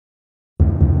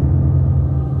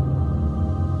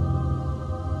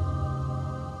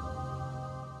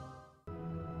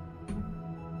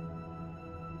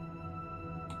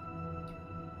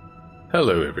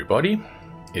Hello everybody,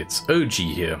 it's OG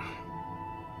here.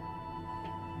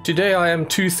 Today I am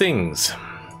two things.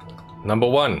 Number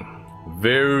one,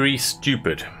 very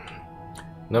stupid.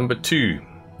 Number two,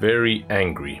 very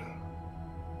angry.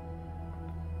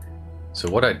 So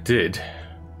what I did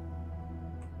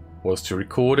was to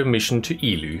record a mission to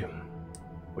Eeloo,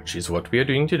 which is what we are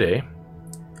doing today.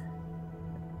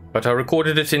 But I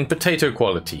recorded it in potato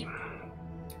quality.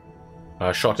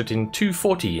 I shot it in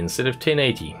 240 instead of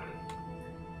 1080.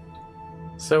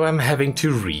 So I'm having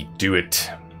to redo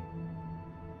it.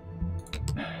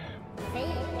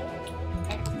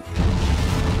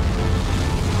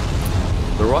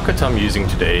 The rocket I'm using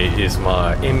today is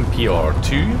my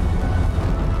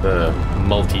MPR-2, the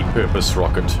multi-purpose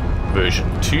rocket version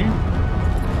 2.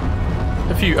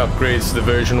 A few upgrades to the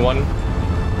version 1.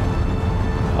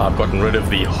 I've gotten rid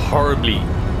of the horribly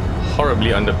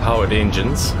underpowered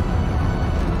engines.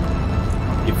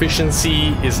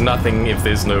 Efficiency is nothing if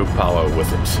there's no power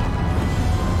with it.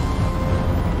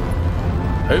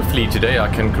 Hopefully today I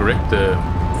can correct the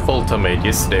fault I made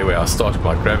yesterday where I started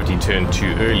my gravity turn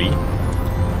too early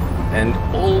and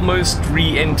almost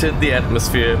re-entered the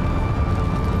atmosphere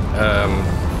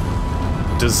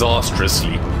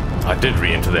disastrously. I did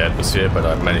re-enter the atmosphere, but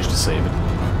I managed to save it.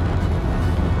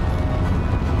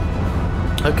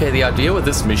 Okay, the idea with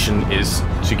this mission is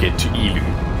to get to Eeloo.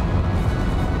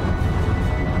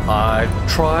 I've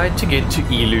tried to get to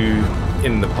Eeloo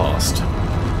in the past,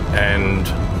 and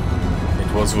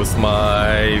it was with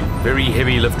my very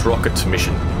heavy lift rocket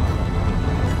mission.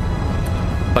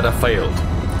 But I failed.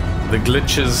 The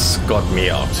glitches got me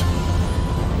out.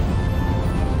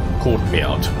 Caught me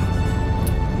out.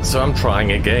 So I'm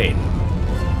trying again.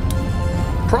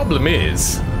 Problem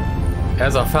is,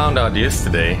 as I found out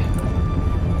yesterday,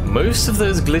 most of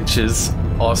those glitches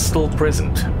are still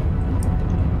present.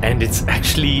 And it's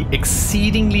actually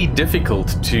exceedingly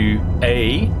difficult to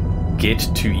A, get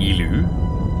to Eeloo,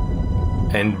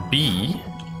 and B,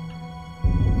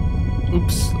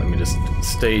 oops, let me just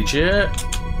stage here.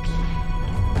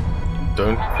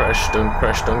 Don't crash, don't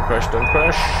crash, don't crash, don't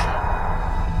crash.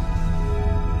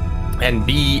 And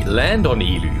B, land on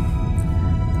Eeloo.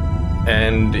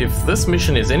 And if this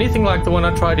mission is anything like the one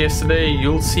I tried yesterday,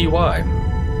 you'll see why.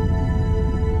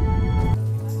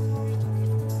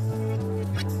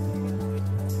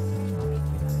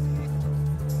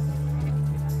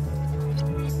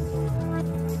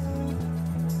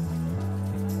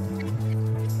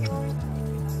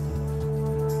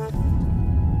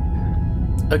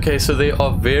 Okay, so there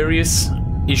are various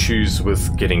issues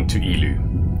with getting to Eeloo.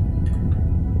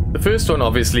 The first one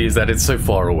obviously is that it's so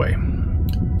far away.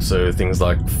 So things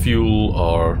like fuel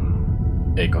are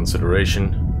a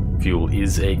consideration. Fuel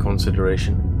is a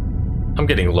consideration. I'm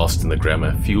getting lost in the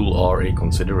grammar. Fuel are a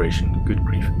consideration. Good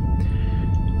grief.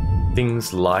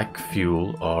 Things like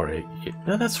fuel are a...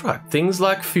 No, that's right. Things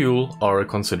like fuel are a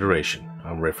consideration.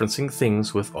 I'm referencing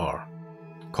things with R.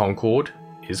 Concord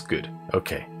is good.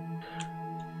 Okay.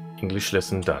 English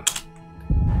lesson done.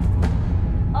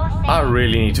 I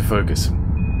really need to focus.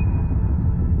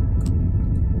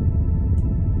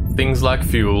 Things like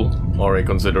fuel are a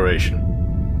consideration.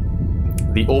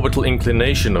 The orbital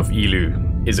inclination of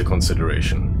Eeloo is a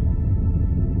consideration.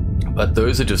 But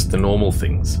those are just the normal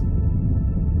things.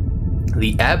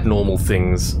 The abnormal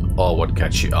things are what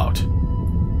catch you out.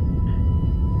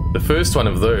 The first one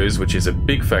of those, which is a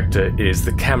big factor, is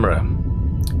the camera.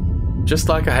 Just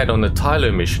like I had on the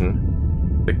Tylo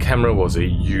mission, the camera was a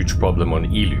huge problem on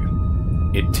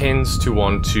Eeloo. It tends to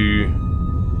want to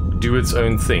do its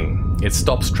own thing. It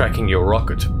stops tracking your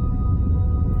rocket.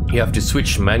 You have to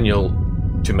switch manual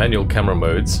to manual camera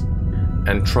modes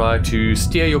and try to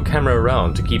steer your camera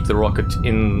around to keep the rocket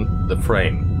in the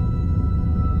frame.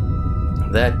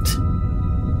 That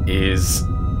is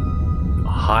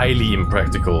highly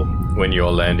impractical when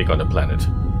you're landing on a planet.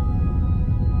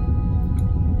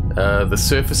 The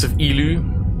surface of Eeloo,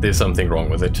 there's something wrong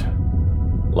with it.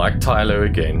 Like Tylo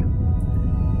again.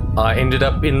 I ended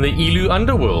up in the Eeloo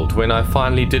underworld when I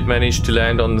finally did manage to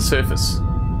land on the surface.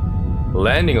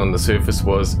 Landing on the surface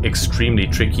was extremely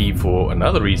tricky for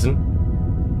another reason.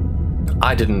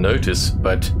 I didn't notice,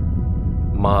 but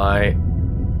my...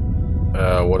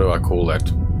 what do I call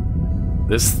that?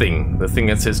 This thing, the thing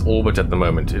that says orbit at the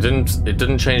moment, it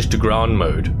didn't change to ground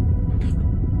mode.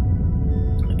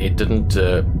 It didn't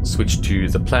switch to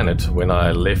the planet when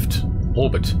I left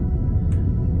orbit.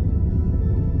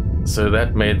 So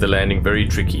that made the landing very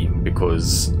tricky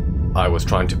because I was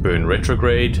trying to burn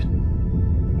retrograde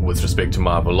with respect to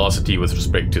my velocity with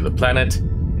respect to the planet,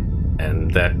 and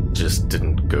that just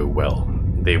didn't go well.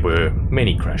 There were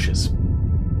many crashes.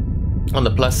 On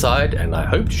the plus side, and I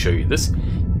hope to show you this,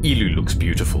 Eeloo looks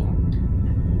beautiful.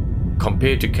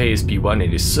 Compared to KSP1,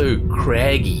 it is so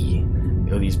craggy.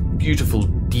 There are these beautiful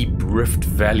deep rift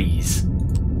valleys.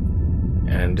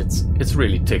 And it's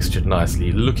really textured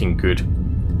nicely, looking good.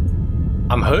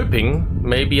 I'm hoping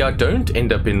maybe I don't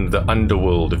end up in the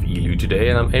underworld of Eeloo today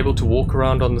and I'm able to walk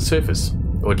around on the surface.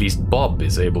 Or at least Bob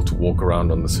is able to walk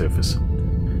around on the surface.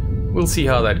 We'll see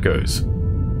how that goes.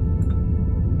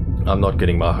 I'm not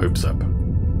getting my hopes up.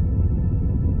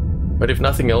 But if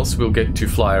nothing else, we'll get to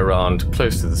fly around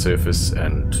close to the surface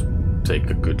and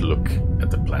take a good look at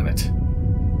the planet.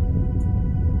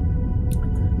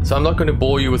 So I'm not going to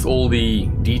bore you with all the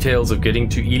details of getting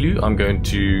to Eeloo. I'm going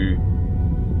to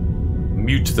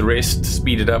mute the rest,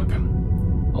 speed it up.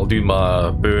 I'll do my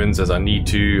burns as I need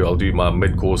to. I'll do my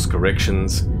mid-course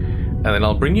corrections. And then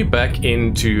I'll bring you back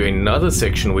into another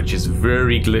section which is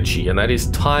very glitchy, and that is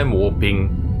time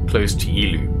warping close to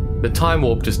Eeloo. The time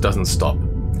warp just doesn't stop.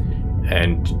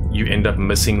 And you end up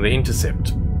missing the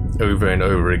intercept over and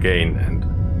over again, and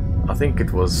I think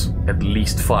it was at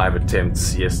least 5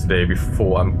 attempts yesterday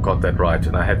before I got that right,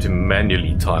 and I had to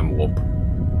manually time warp.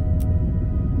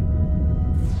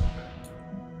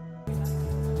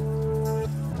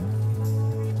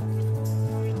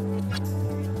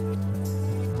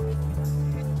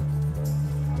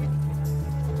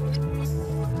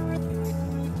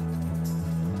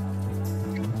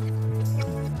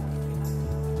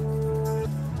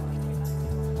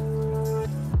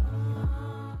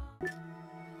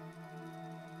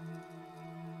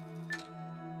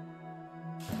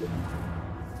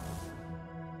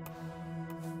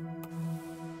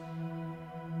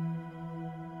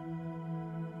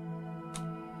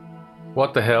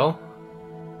 What the hell?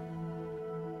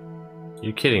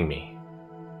 You're kidding me.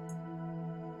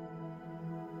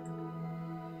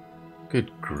 Good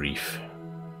grief.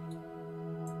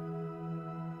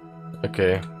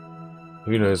 Okay.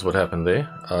 Who knows what happened there?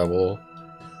 I will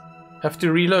have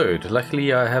to reload.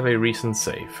 Luckily I have a recent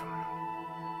save.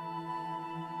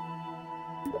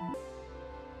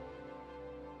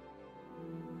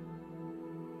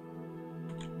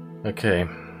 Okay.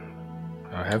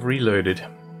 I have reloaded.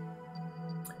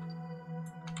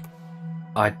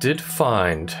 I did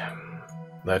find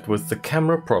that with the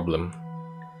camera problem,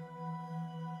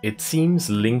 it seems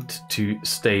linked to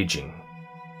staging,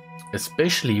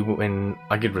 especially when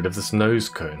I get rid of this nose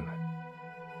cone.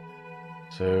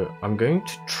 So I'm going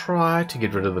to try to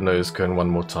get rid of the nose cone one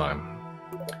more time.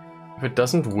 If it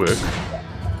doesn't work,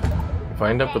 if I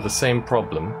end up with the same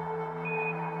problem,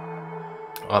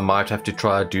 I might have to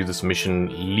try to do this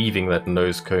mission leaving that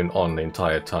nose cone on the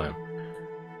entire time,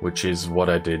 which is what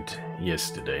I did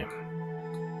yesterday,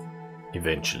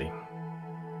 eventually.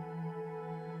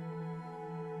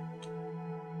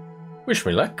 Wish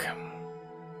me luck.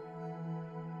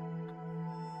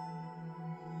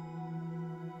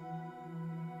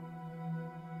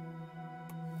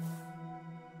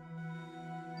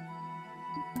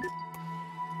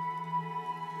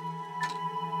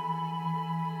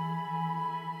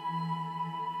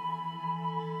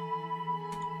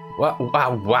 Wow,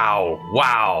 wow, wow,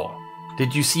 wow.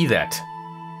 Did you see that?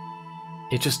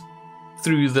 It just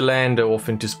threw the lander off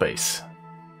into space.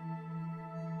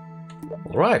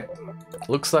 Alright,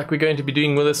 looks like we're going to be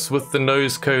doing this with the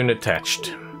nose cone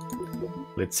attached.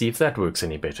 Let's see if that works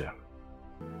any better.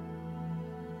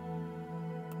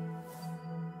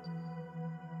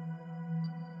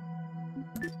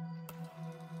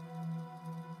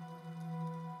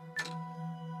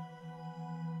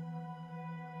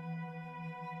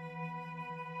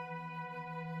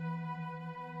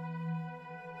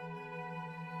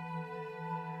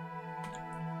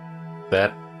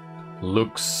 That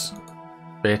looks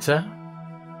better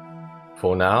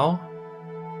for now.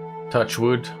 Touch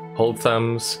wood, hold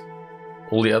thumbs,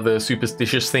 all the other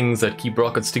superstitious things that keep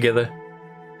rockets together.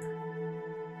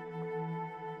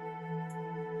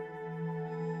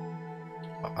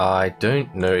 I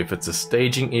don't know if it's a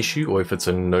staging issue or if it's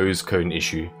a nose cone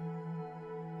issue,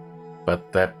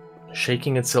 but that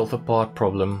shaking itself apart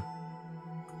problem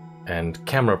and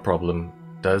camera problem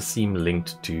does seem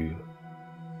linked to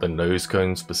the nose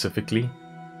cone specifically,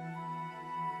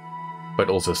 but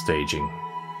also staging.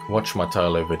 Watch my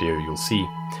Tylo video, you'll see.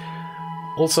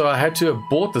 Also, I had to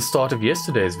abort the start of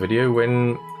yesterday's video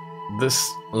when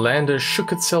this lander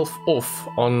shook itself off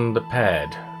on the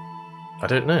pad. I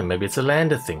don't know, maybe it's a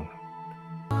lander thing.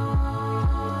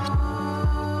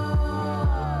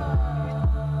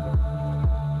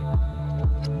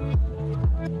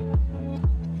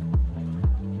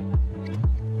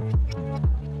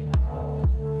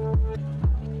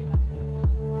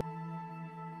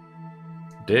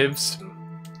 Devs,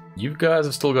 You guys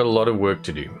have still got a lot of work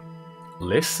to do.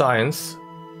 Less science,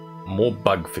 more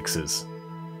bug fixes.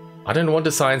 I don't want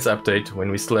a science update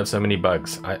when we still have so many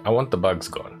bugs. I want the bugs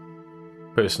gone.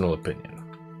 Personal opinion.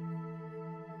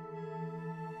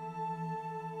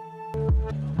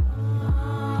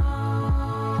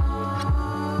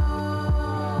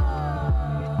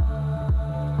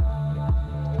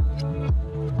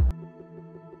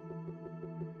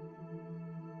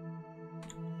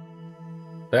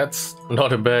 That's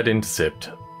not a bad intercept.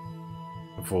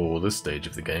 For this stage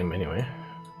of the game, anyway.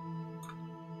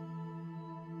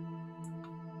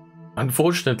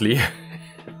 Unfortunately,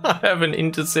 I have an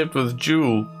intercept with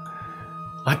Juno.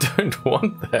 I don't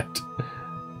want that.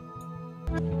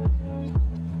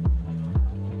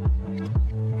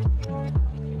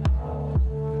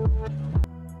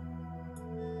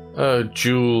 Oh,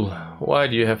 Juno, why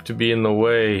do you have to be in the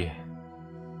way?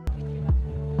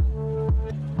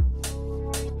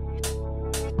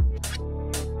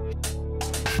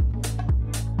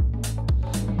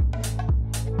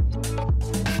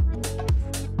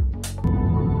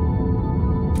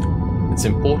 It's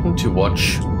important to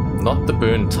watch not the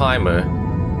burn timer,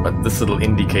 but this little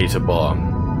indicator bar.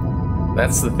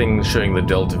 That's the thing showing the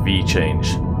delta V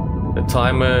change. The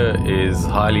timer is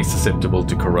highly susceptible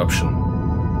to corruption.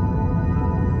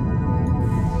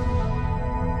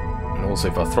 And also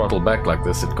if I throttle back like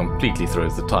this, it completely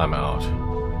throws the timer out.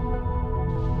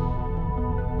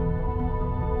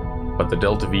 But the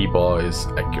delta V bar is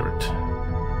accurate.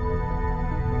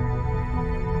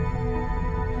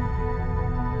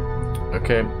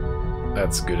 Okay,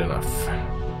 that's good enough.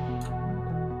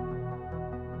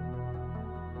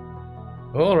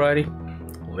 Alrighty,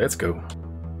 let's go.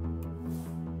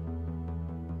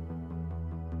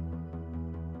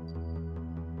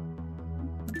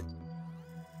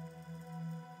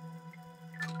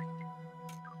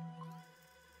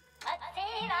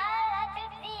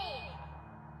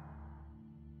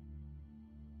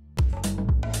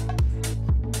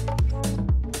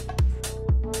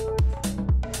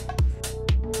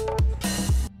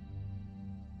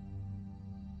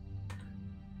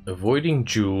 Avoiding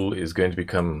Juno is going to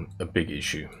become a big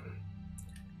issue.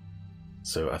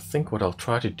 So I think what I'll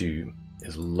try to do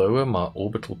is lower my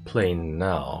orbital plane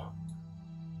now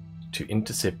to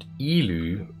intercept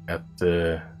Eeloo at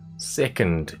the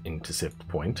second intercept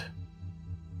point.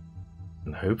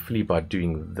 And hopefully by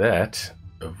doing that,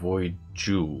 avoid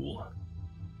Juno.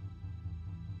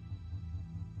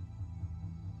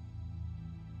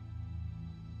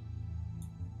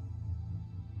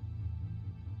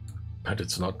 But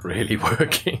it's not really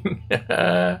working.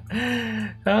 How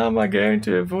am I going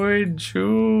to avoid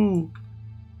Juno?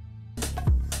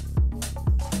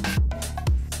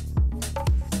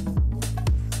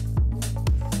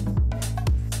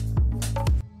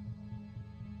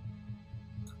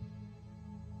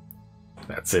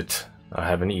 That's it. I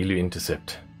have an Eeloo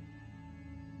intercept.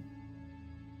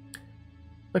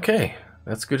 Okay,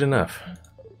 that's good enough.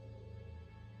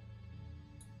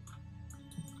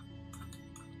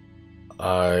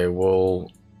 I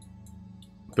will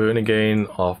burn again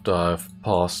after I've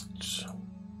passed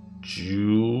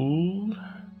Juno.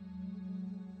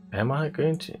 Am I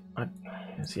going to...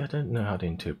 see, I don't know how to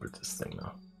interpret this thing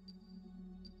now.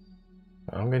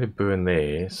 I'm going to burn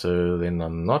there, so then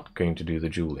I'm not going to do the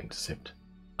Juno intercept.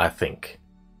 I think.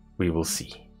 We will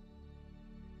see.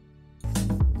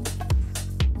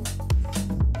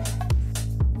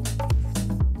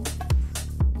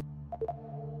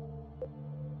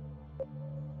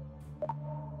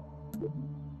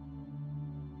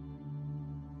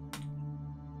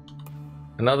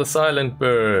 Another silent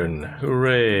burn!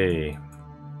 Hooray!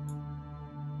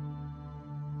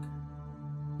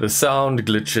 The sound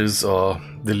glitches are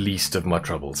the least of my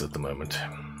troubles at the moment.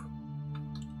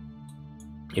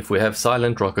 If we have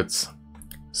silent rockets,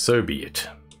 so be it.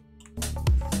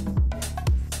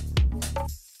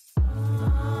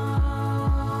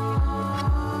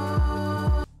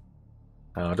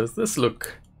 How does this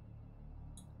look?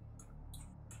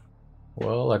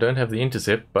 Well, I don't have the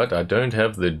intercept, but I don't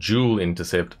have the Juno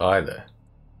intercept either.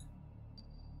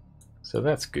 So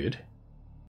that's good.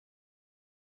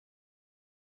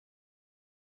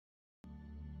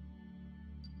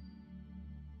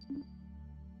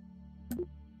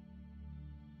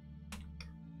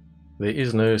 There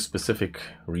is no specific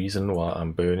reason why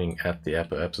I'm burning at the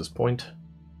apoapsis point.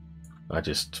 I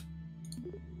guess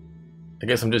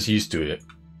I'm just used to it,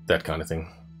 that kind of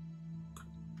thing.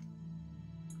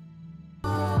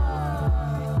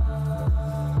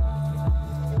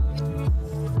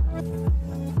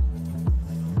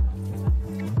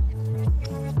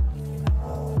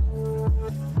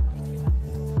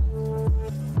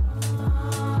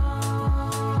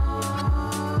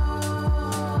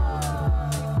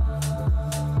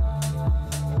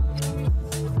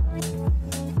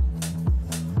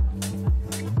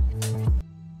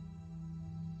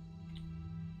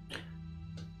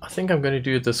 think I'm going to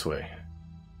do it this way.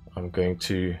 I'm going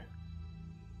to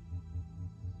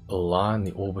align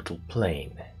the orbital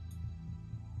plane,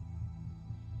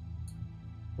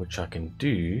 which I can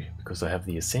do because I have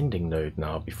the ascending node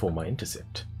now before my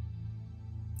intercept.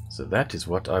 So that is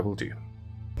what I will do.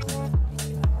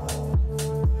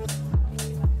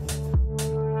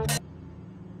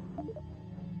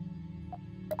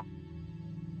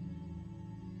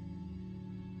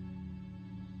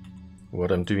 What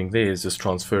I'm doing there is just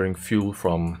transferring fuel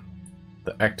from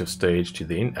the active stage to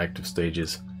the inactive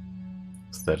stages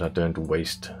so that I don't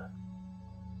waste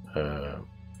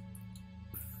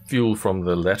fuel from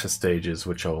the latter stages,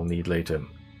 which I will need later.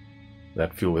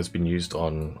 That fuel has been used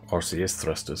on RCS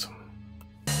thrusters.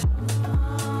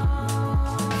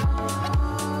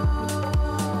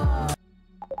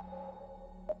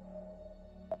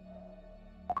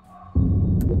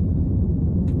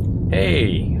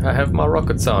 Hey, I have my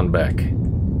rocket sound back.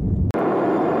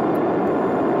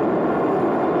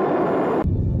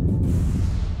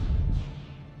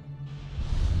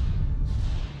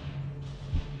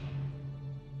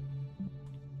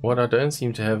 What I don't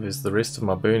seem to have is the rest of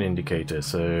my burn indicator,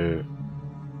 so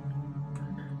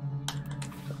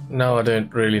now I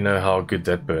don't really know how good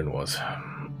that burn was.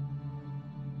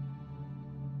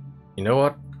 You know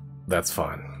what? That's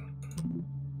fine.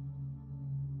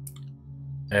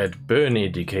 Add burn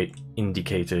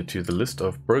indicator to the list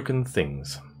of broken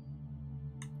things.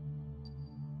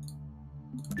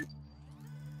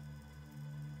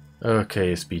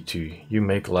 Okay, KSP2, you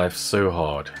make life so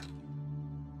hard.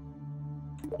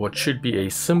 What should be a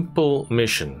simple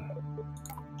mission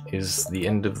is the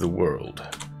end of the world,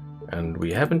 and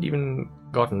we haven't even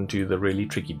gotten to the really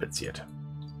tricky bits yet.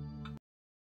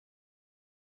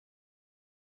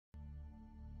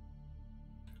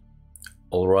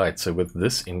 Alright, so with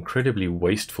this incredibly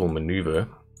wasteful maneuver,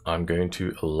 I'm going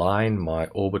to align my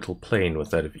orbital plane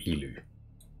with that of Eeloo.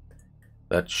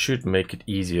 That should make it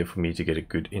easier for me to get a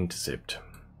good intercept,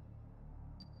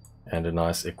 and a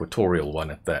nice equatorial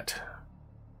one at that.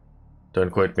 Don't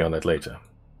quote me on that later.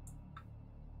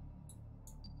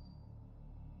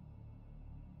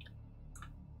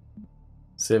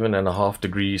 Seven and a half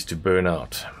degrees to burn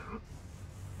out.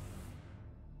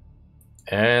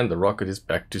 And the rocket is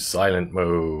back to silent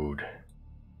mode.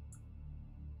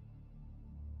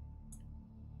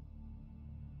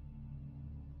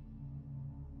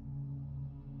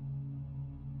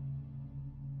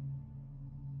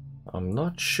 I'm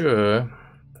not sure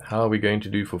how we're going to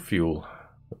do for fuel.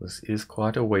 This is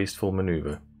quite a wasteful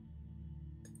maneuver.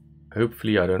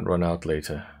 Hopefully I don't run out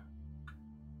later.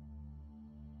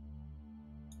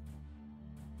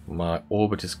 My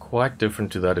orbit is quite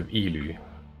different to that of Eeloo,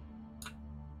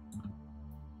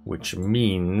 which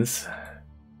means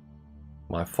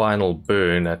my final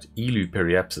burn at Eeloo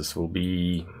periapsis will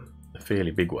be a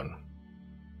fairly big one.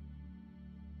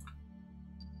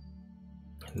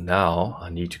 Now I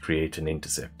need to create an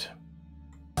intercept.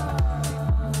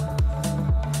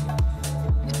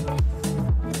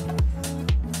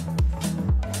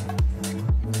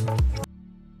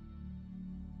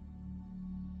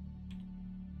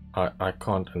 I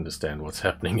can't understand what's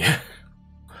happening here.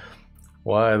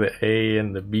 Why are the A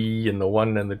and the B and the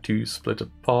 1 and the 2 split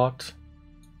apart?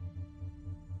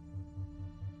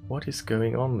 What is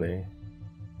going on there?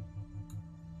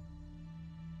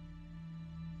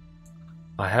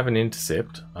 I have an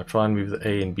intercept. I try and move the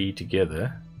A and B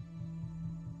together,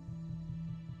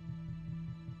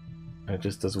 and it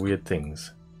just does weird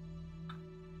things.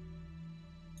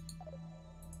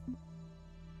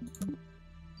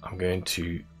 I'm going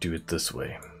to do it this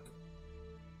way.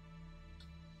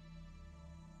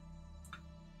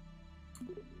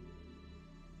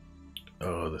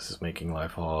 Oh, this is making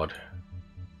life hard.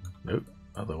 Nope,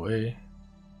 other way.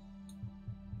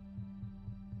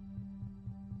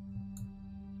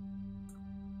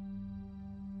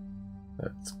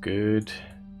 That's good.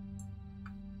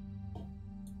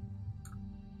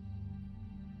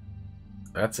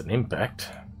 That's an impact.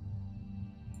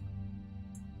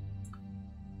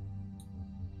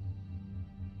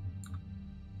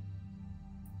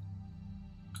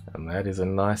 And that is a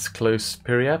nice close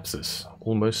periapsis,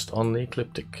 almost on the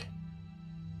ecliptic.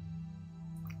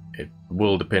 It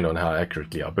will depend on how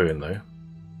accurately I burn though.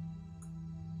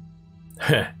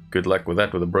 Good luck with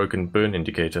that with a broken burn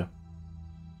indicator.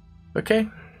 Okay,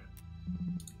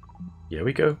 here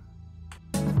we go.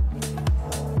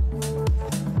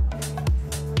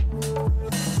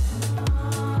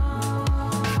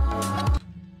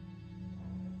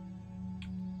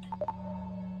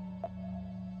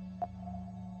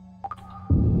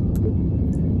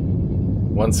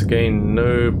 Once again,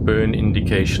 no burn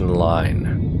indication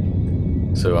line.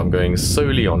 So I'm going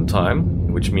solely on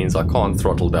time, which means I can't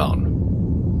throttle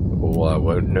down, or I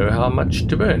won't know how much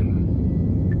to burn.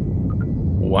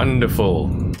 Wonderful.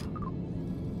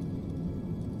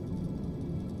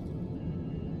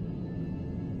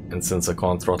 And since I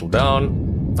can't throttle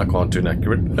down, I can't do an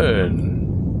accurate burn.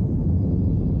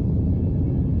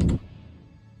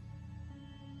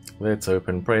 Let's hope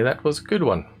and pray that was a good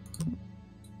one.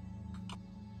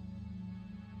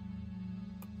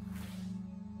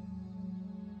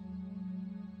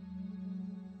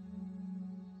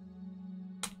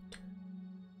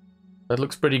 That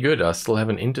looks pretty good. I still have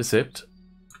an intercept.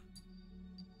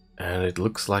 And it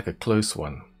looks like a close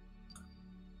one.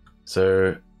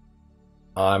 So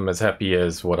I'm as happy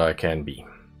as what I can be.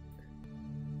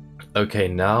 Okay,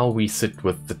 now we sit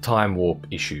with the time warp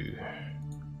issue.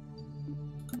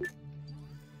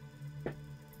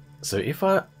 So if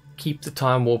I keep the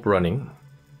time warp running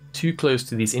too close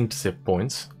to these intercept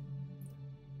points,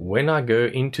 when I go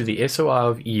into the SOI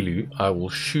of Eeloo, I will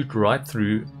shoot right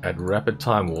through at rapid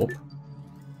time warp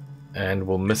and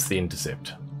will miss the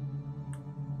intercept.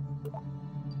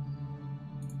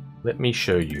 Let me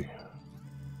show you.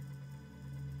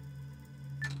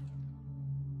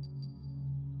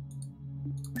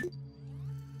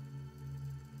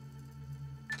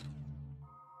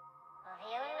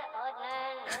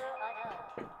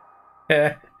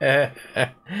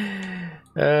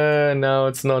 Now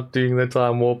it's not doing the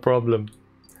time warp problem.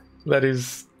 That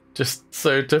is just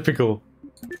so typical.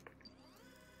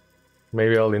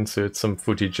 Maybe I'll insert some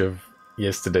footage of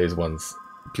yesterday's ones.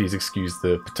 Please excuse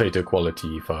the potato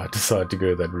quality if I decide to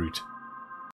go that route.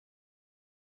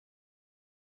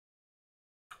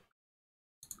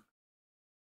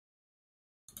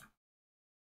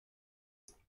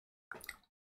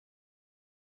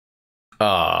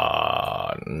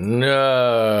 Ah,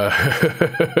 no.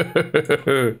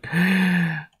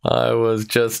 I was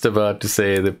just about to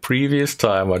say the previous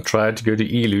time I tried to go to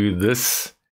Eeloo,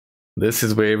 this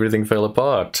is where everything fell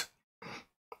apart.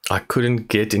 I couldn't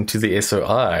get into the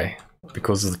SOI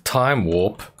because of the time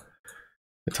warp.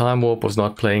 The time warp was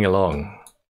not playing along.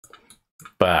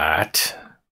 But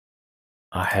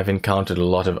I have encountered a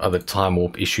lot of other time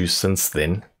warp issues since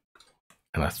then.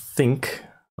 And I think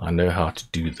I know how to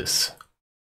do this.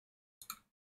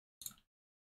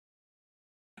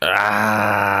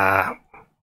 Ah!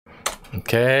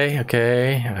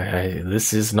 Okay.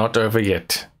 This is not over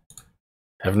yet.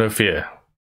 Have no fear.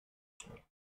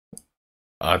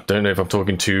 I don't know if I'm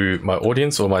talking to my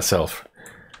audience or myself.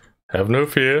 Have no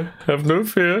fear. Have no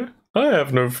fear. I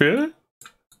have no fear.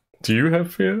 Do you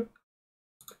have fear?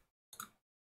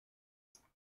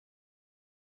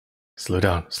 Slow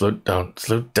down. Slow down.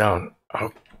 Slow down.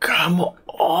 Oh, come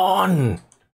on.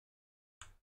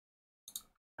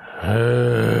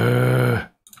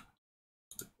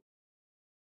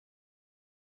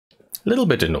 Little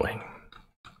bit annoying.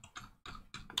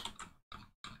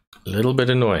 Little bit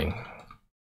annoying.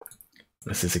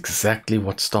 This is exactly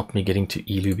what stopped me getting to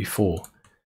Eeloo before.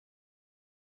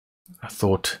 I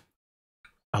thought,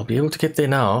 I'll be able to get there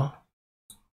now.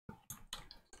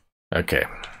 Okay.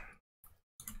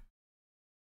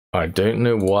 I don't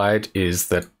know why it is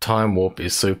that time warp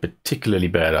is so particularly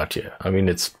bad out here. I mean,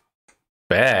 it's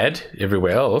bad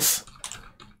everywhere else,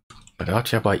 but out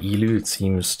here by Eeloo it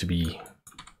seems to be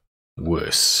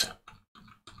worse.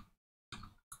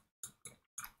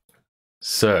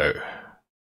 So,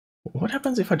 what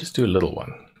happens if I just do a little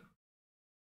one?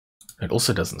 It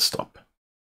also doesn't stop.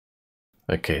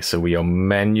 Okay, so we are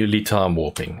manually time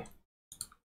warping.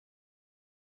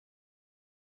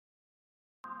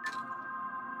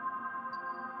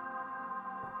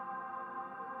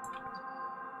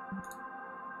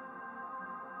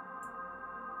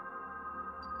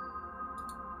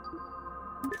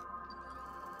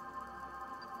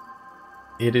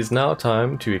 It is now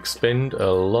time to expend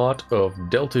a lot of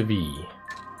Delta V.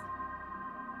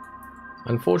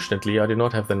 Unfortunately, I do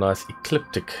not have the nice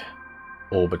ecliptic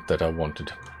orbit that I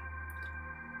wanted.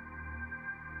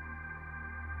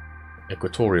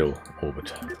 Equatorial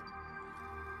orbit.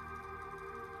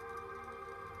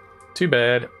 Too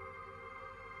bad.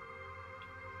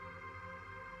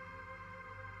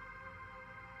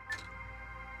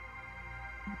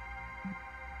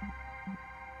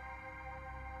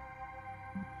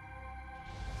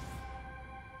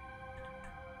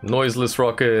 Noiseless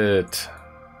rocket.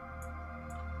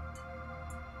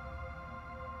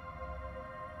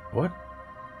 What?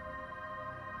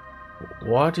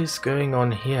 What is going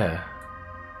on here?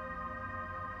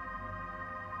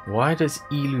 Why does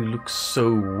Eeloo look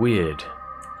so weird?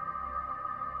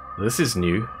 This is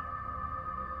new.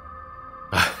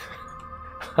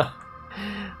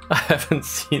 I haven't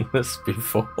seen this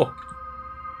before.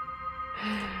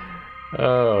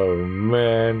 Oh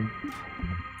man.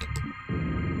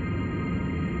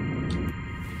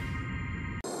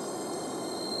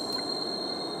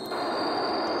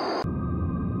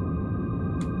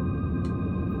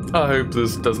 I hope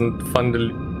this doesn't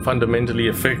fundamentally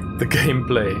affect the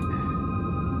gameplay.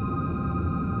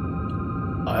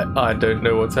 I don't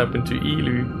know what's happened to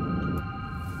Eeloo.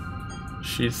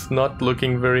 She's not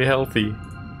looking very healthy.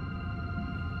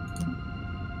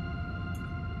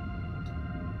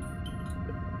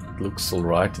 It looks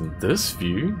alright in this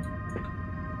view.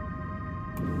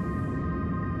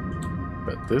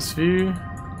 But this view,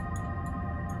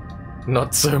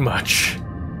 not so much.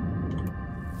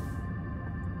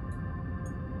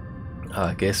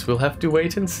 I guess we'll have to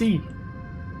wait and see.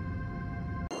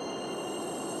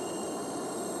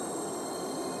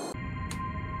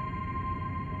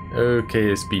 Oh,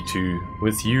 KSP2,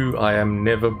 with you I am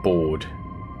never bored.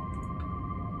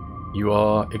 You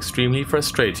are extremely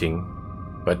frustrating,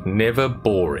 but never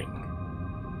boring.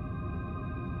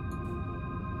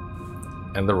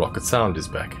 And the rocket sound is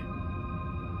back.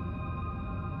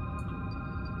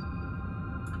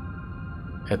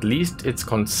 At least it's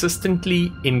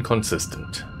consistently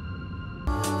inconsistent.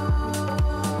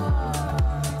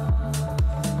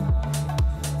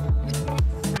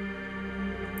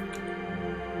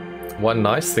 One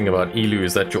nice thing about Eeloo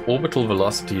is that your orbital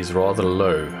velocity is rather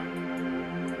low.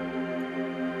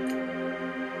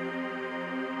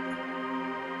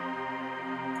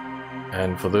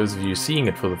 And for those of you seeing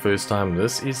it for the first time,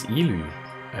 this is Eeloo,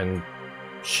 and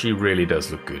she really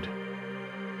does look good.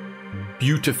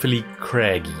 Beautifully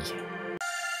craggy.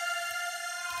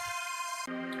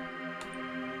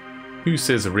 Who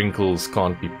says wrinkles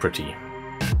can't be pretty?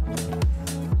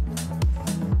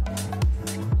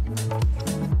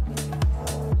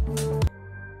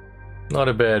 Not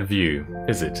a bad view,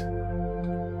 is it?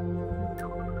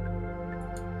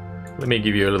 Let me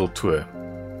give you a little tour.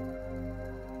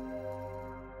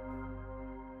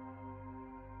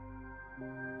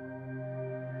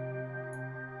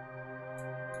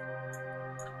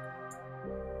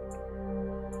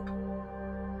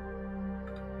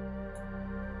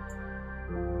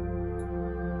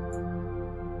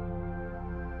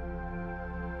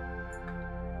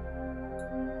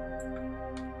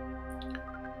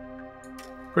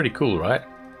 Pretty cool, right?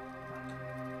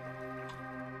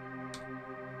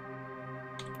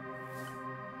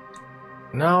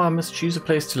 Now I must choose a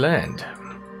place to land.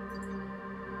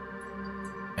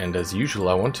 And as usual,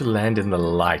 I want to land in the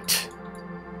light.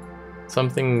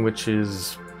 Something which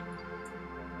is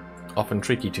often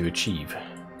tricky to achieve.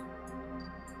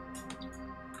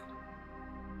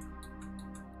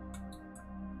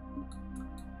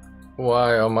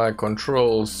 Why are my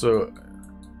controls so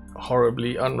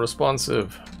horribly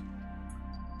unresponsive?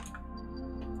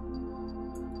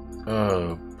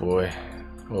 Oh boy.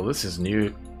 Well, this is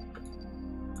new.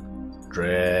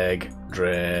 Drag,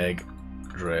 drag,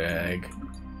 drag.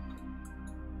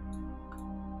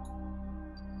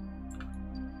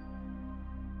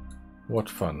 What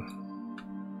fun.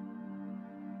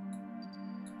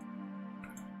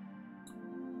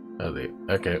 Oh,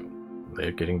 okay.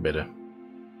 They're getting better.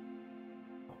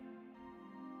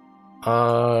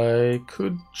 I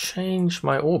could change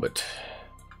my orbit.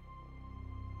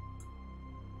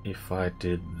 If I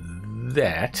did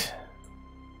that,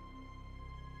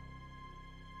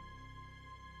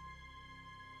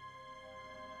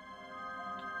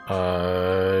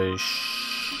 I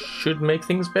should make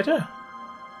things better.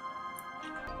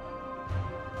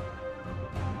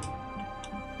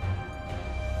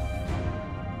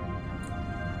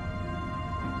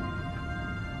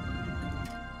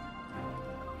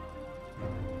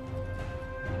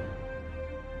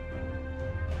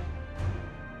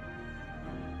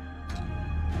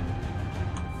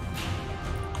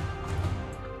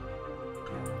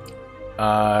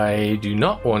 I do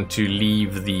not want to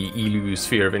leave the Eeloo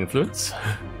sphere of influence.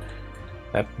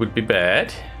 That would be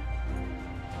bad.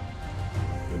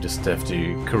 We'll just have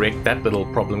to correct that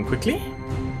little problem quickly.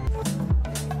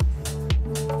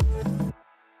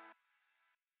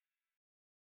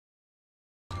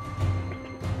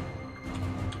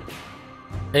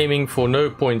 Aiming for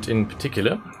no point in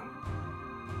particular,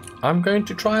 I'm going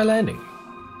to try a landing.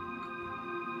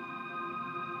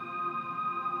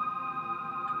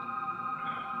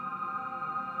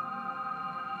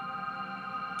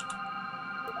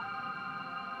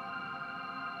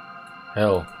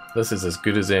 Hell, this is as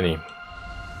good as any.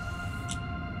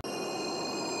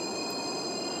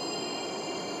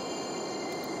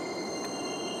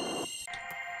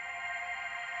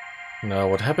 Now,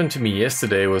 what happened to me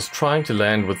yesterday was trying to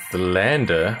land with the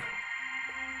lander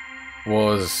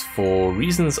was, for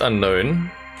reasons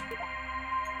unknown,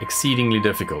 exceedingly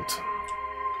difficult.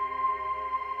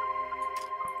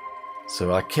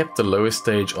 So I kept the lowest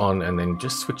stage on and then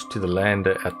just switched to the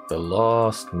lander at the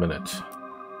last minute.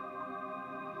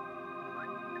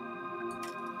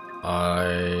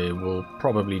 I will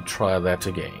probably try that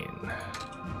again.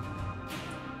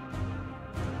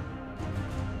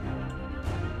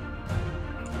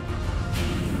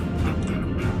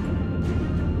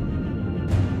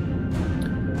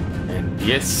 And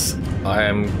yes,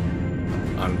 I'm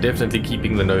definitely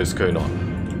keeping the nose cone on.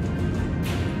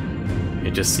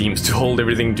 It just seems to hold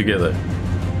everything together.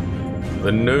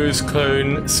 The nose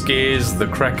cone scares the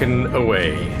Kraken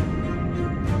away.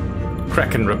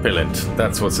 Kraken repellent,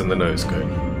 that's what's in the nose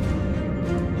cone.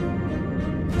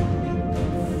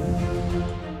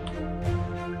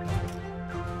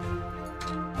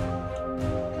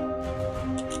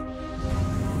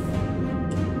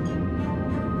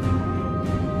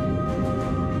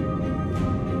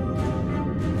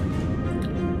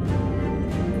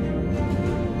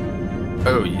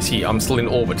 Oh, you see, I'm still in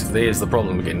orbit. There's the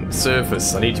problem again.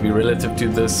 Surface. I need to be relative to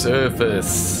the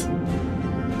surface.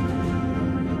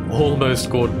 Almost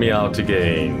caught me out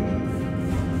again.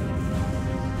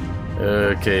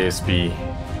 KSP.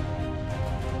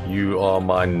 You are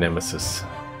my nemesis.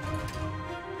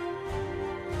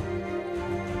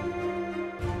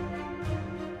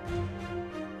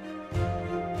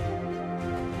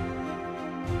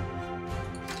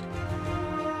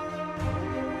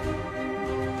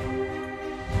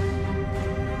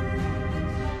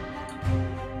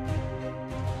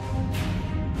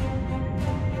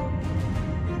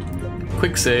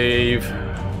 Quick save.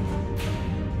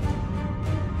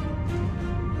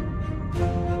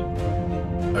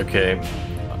 Okay,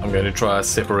 I'm going to try a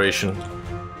separation.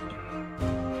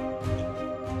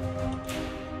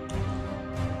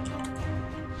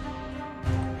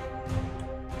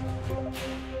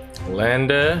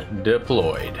 Lander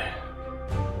deployed.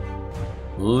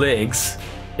 Legs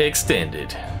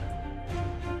extended.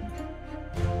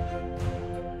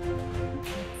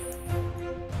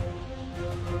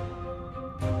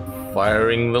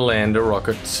 Firing the lander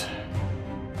rocket.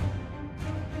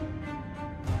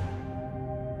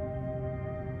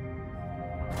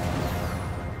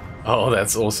 Oh,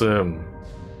 that's awesome.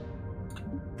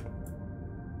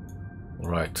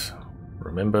 Right.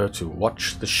 Remember to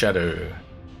watch the shadow.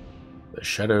 The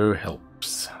shadow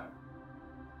helps.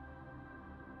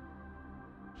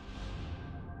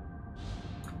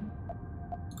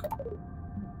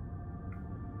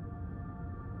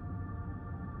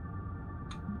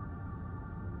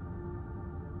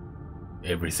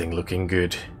 Everything looking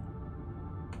good.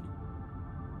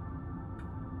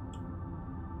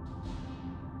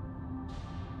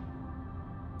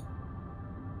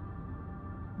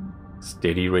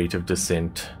 Steady rate of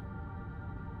descent.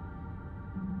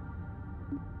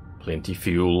 Plenty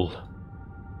fuel.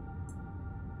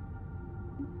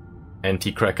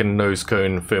 Anti-Kraken nose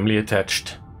cone firmly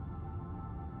attached.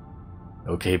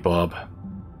 Okay, Bob.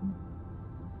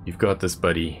 You've got this,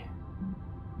 buddy.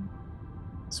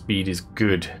 Speed is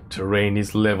good. Terrain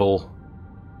is level.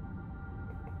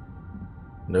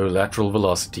 No lateral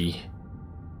velocity.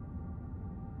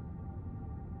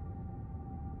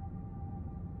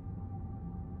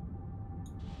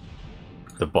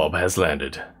 The Bob has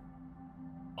landed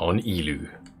on Eeloo.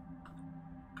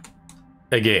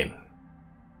 Again.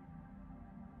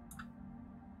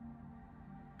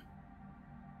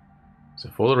 So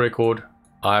for the record,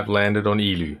 I've landed on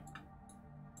Eeloo.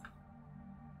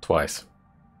 Twice.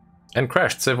 And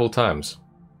crashed several times,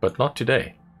 but not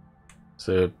today.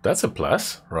 So that's a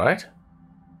plus, right?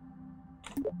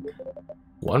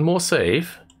 One more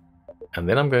save, and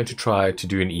then I'm going to try to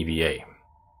do an EVA.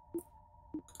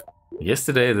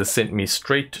 Yesterday this sent me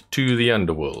straight to the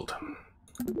underworld.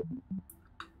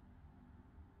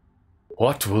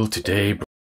 What will today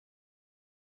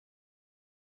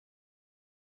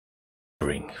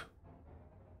bring?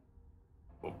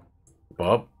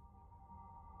 Bob?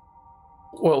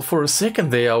 Well, for a second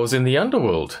there I was in the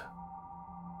underworld.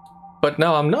 But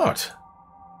now I'm not.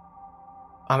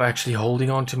 I'm actually holding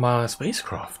on to my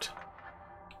spacecraft.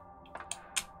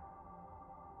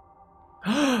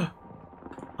 I'm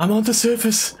on the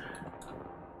surface.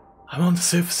 I'm on the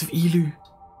surface of Eeloo.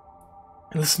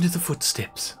 And listen to the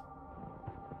footsteps.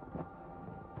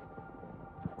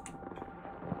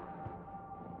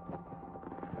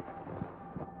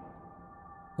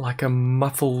 Like a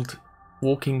muffled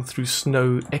walking through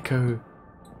snow echo.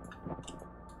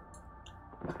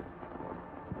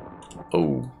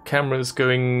 Oh, camera's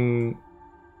going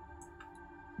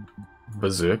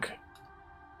berserk.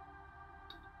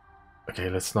 Okay,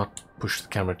 let's not push the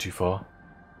camera too far.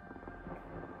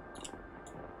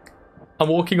 I'm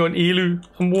walking on Eeloo.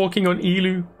 I'm walking on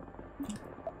Eeloo.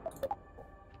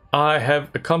 I have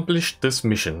accomplished this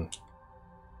mission.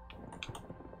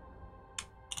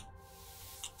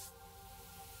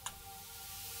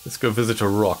 Let's go visit a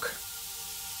rock.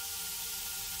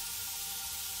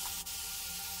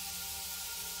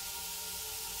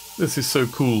 This is so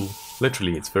cool.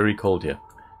 Literally, it's very cold here.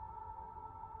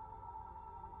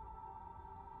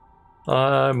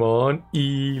 I'm on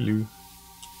Eeloo.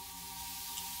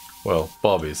 Well,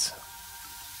 Bob is.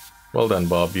 Well done,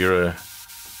 Bob. You're a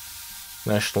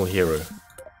national hero.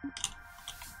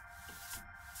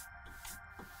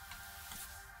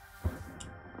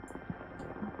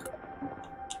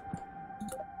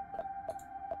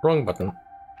 Wrong button.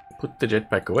 Put the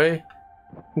jetpack away.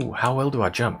 Ooh, how well do I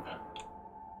jump?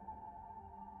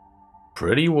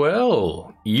 Pretty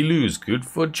well. Eeloo's good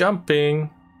for jumping.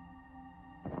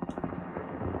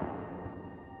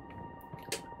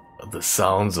 The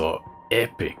sounds are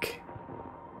epic.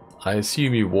 I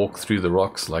assume you walk through the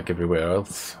rocks like everywhere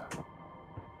else.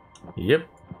 Yep.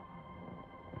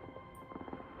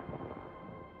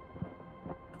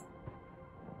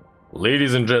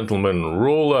 Ladies and gentlemen,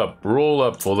 roll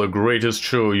up for the greatest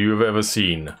show you've ever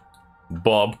seen.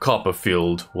 Bob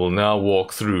Copperfield will now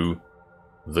walk through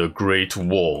the Great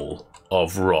Wall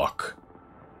of Rock.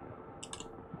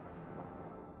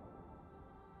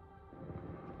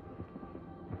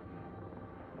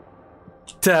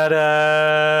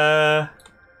 Ta-da!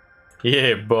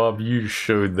 Yeah, Bob, you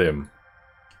showed them.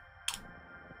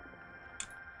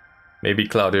 Maybe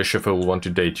Claudia Schiffer will want to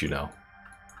date you now.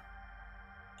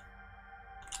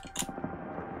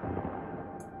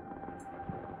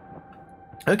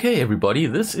 Okay, everybody,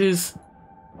 this is,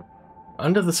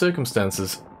 under the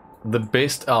circumstances, the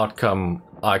best outcome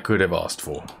I could have asked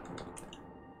for.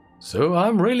 So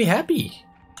I'm really happy.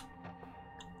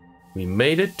 We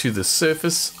made it to the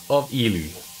surface of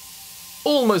Eeloo.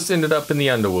 Almost ended up in the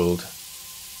underworld.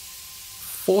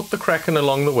 Fought the Kraken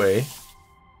along the way.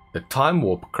 The time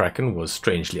warp Kraken was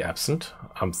strangely absent.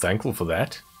 I'm thankful for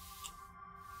that.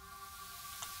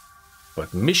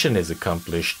 But mission is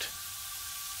accomplished.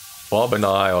 Bob and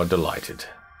I are delighted.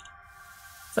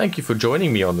 Thank you for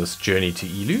joining me on this journey to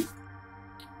Eeloo.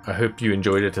 I hope you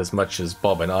enjoyed it as much as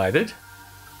Bob and I did.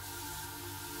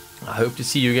 I hope to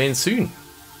see you again soon.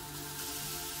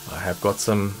 I have got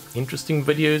some interesting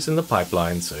videos in the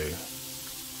pipeline, so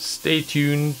stay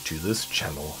tuned to this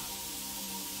channel.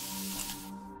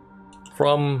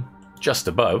 From just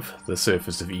above the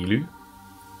surface of Eeloo,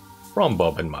 from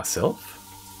Bob and myself,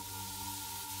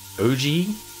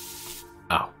 OG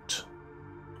out.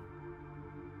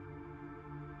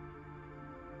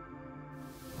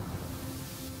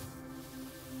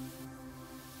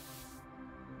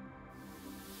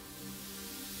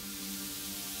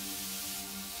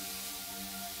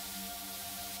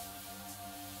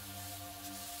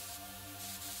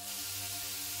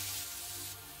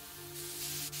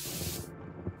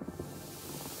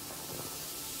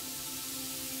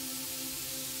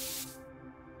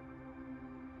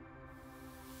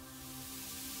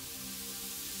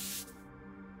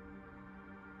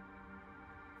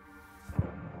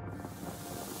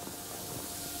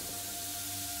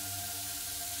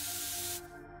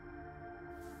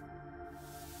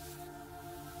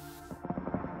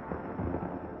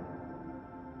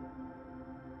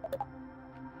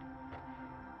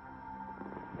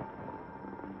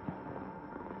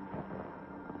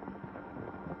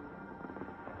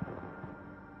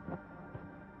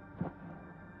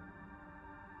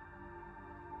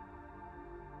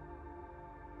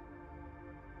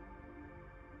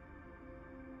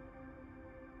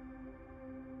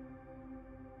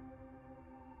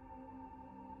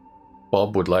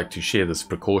 Bob would like to share this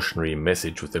precautionary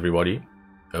message with everybody.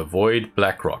 Avoid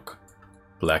Blackrock.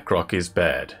 Blackrock is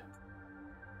bad.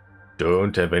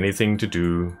 Don't have anything to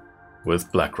do with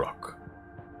Blackrock.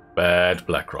 Bad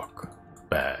Blackrock.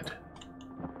 Bad.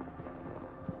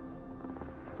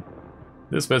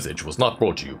 This message was not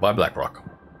brought to you by Blackrock.